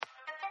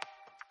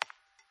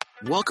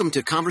Welcome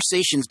to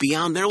Conversations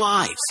Beyond Their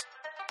Lives.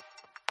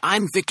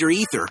 I'm Victor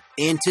Aether,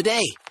 and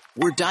today,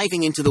 we're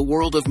diving into the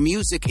world of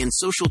music and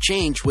social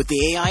change with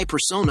the AI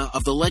persona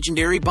of the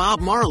legendary Bob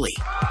Marley.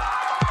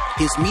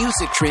 His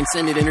music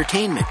transcended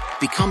entertainment,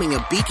 becoming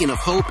a beacon of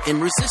hope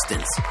and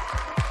resistance.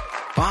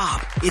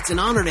 Bob, it's an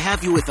honor to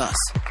have you with us.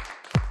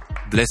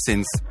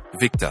 Blessings,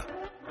 Victor.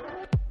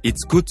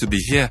 It's good to be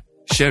here,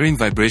 sharing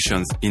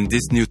vibrations in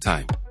this new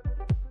time.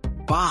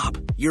 Bob,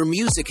 your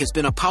music has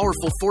been a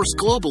powerful force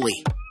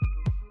globally.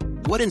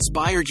 What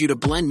inspired you to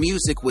blend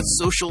music with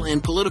social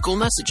and political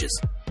messages?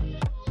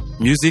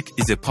 Music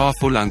is a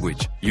powerful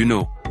language, you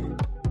know.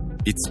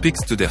 It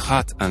speaks to the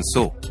heart and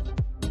soul.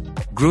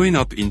 Growing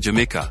up in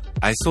Jamaica,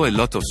 I saw a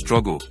lot of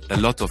struggle, a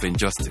lot of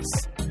injustice.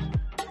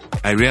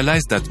 I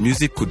realized that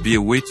music could be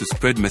a way to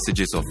spread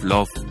messages of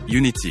love,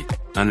 unity,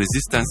 and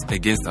resistance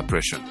against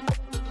oppression.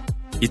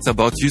 It's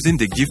about using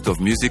the gift of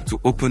music to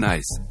open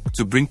eyes,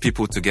 to bring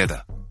people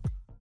together.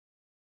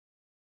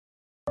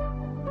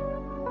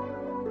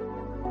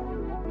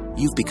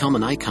 You've become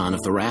an icon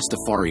of the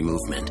Rastafari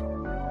movement.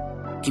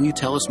 Can you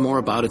tell us more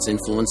about its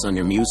influence on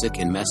your music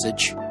and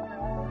message?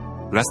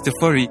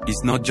 Rastafari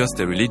is not just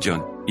a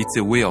religion, it's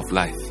a way of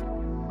life.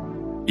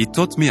 It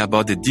taught me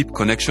about the deep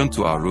connection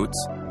to our roots,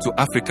 to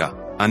Africa,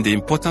 and the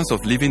importance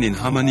of living in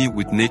harmony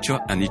with nature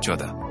and each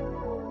other.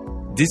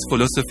 This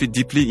philosophy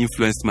deeply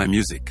influenced my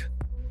music.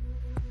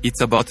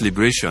 It's about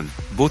liberation,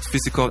 both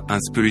physical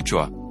and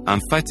spiritual, and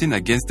fighting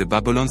against the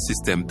Babylon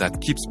system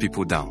that keeps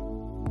people down.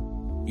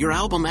 Your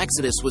album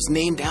Exodus was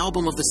named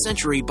Album of the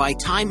Century by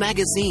Time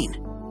magazine.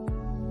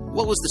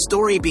 What was the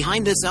story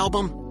behind this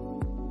album?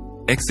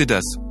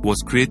 Exodus was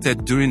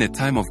created during a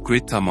time of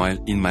great turmoil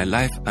in my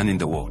life and in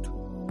the world.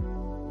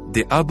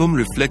 The album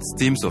reflects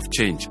themes of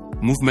change,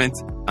 movement,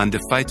 and the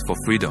fight for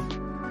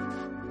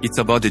freedom. It's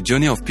about the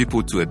journey of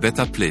people to a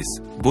better place,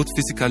 both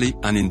physically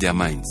and in their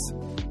minds.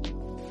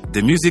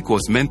 The music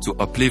was meant to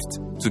uplift,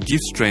 to give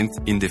strength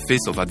in the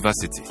face of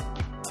adversity.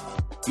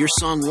 Your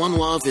song One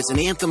Love is an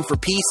anthem for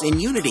peace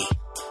and unity.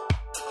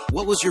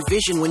 What was your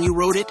vision when you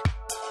wrote it?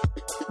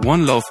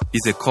 One Love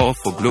is a call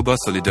for global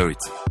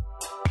solidarity.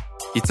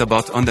 It's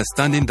about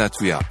understanding that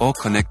we are all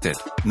connected,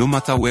 no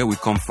matter where we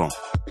come from.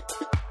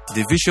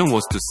 The vision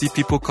was to see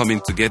people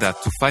coming together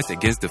to fight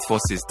against the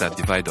forces that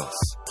divide us.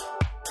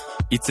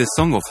 It's a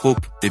song of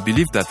hope, a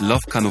belief that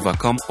love can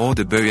overcome all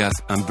the barriers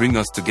and bring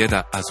us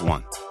together as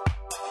one.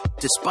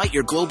 Despite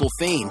your global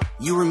fame,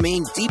 you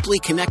remain deeply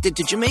connected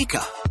to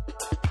Jamaica.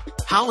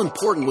 How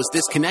important was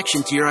this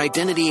connection to your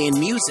identity and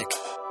music?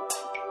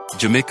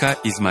 Jamaica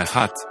is my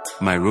heart,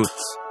 my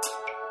roots.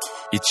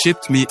 It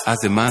shaped me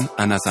as a man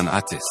and as an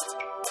artist.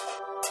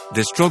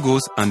 The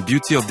struggles and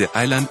beauty of the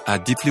island are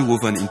deeply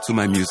woven into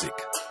my music.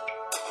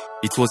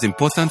 It was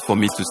important for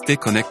me to stay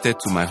connected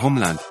to my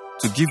homeland,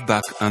 to give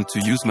back and to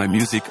use my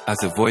music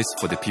as a voice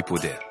for the people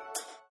there.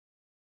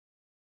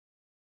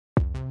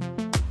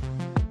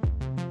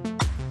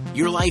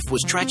 Your life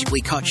was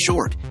tragically cut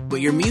short, but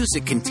your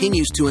music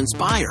continues to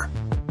inspire.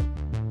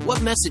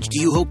 What message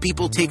do you hope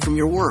people take from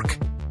your work?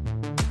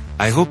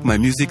 I hope my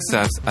music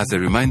serves as a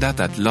reminder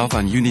that love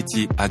and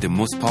unity are the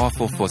most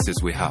powerful forces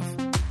we have.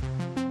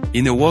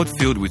 In a world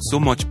filled with so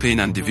much pain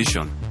and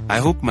division, I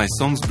hope my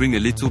songs bring a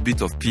little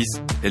bit of peace,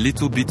 a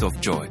little bit of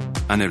joy,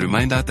 and a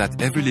reminder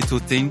that every little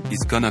thing is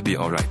gonna be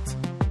alright.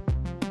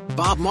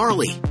 Bob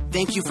Marley,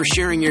 thank you for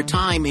sharing your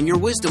time and your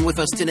wisdom with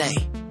us today.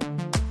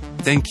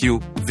 Thank you,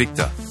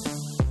 Victor.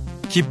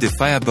 Keep the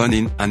fire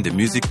burning and the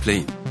music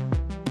playing.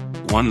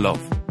 One love.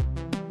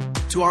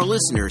 To our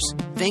listeners,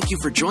 thank you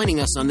for joining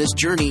us on this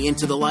journey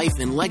into the life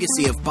and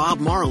legacy of Bob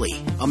Marley,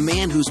 a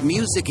man whose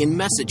music and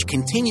message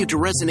continue to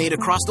resonate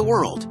across the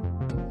world.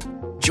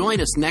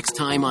 Join us next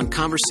time on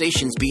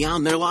Conversations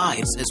Beyond Their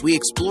Lives as we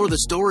explore the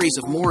stories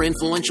of more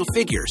influential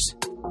figures.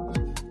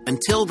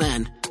 Until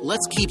then,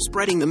 let's keep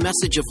spreading the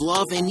message of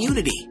love and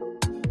unity.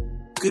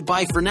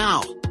 Goodbye for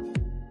now.